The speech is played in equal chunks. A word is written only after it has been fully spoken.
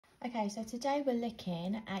Okay, so today we're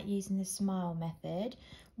looking at using the SMILE method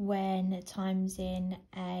when timesing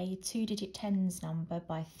a two-digit tens number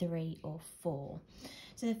by 3 or 4.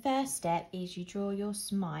 So the first step is you draw your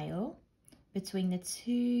SMILE between the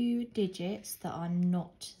two digits that are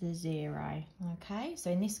not the 0. Okay,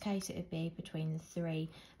 so in this case it would be between the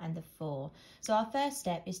 3 and the 4. So our first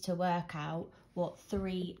step is to work out what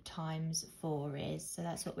 3 times 4 is. So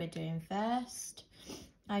that's what we're doing first.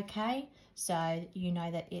 Okay, so you know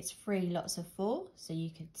that it's 3 lots of 4, so you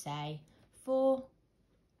could say 4,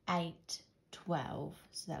 8, 12.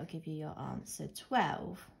 So that will give you your answer,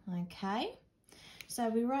 12. Okay, so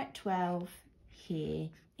we write 12 here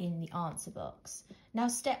in the answer box. Now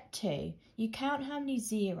step 2, you count how many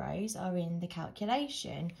zeros are in the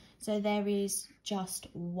calculation. So there is just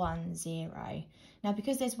 1 0. Now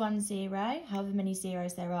because there's 1 0, however many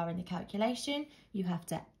zeros there are in the calculation, you have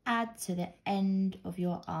to add to the end of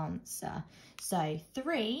your answer. So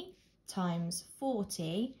 3 times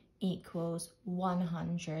 40 equals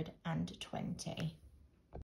 120.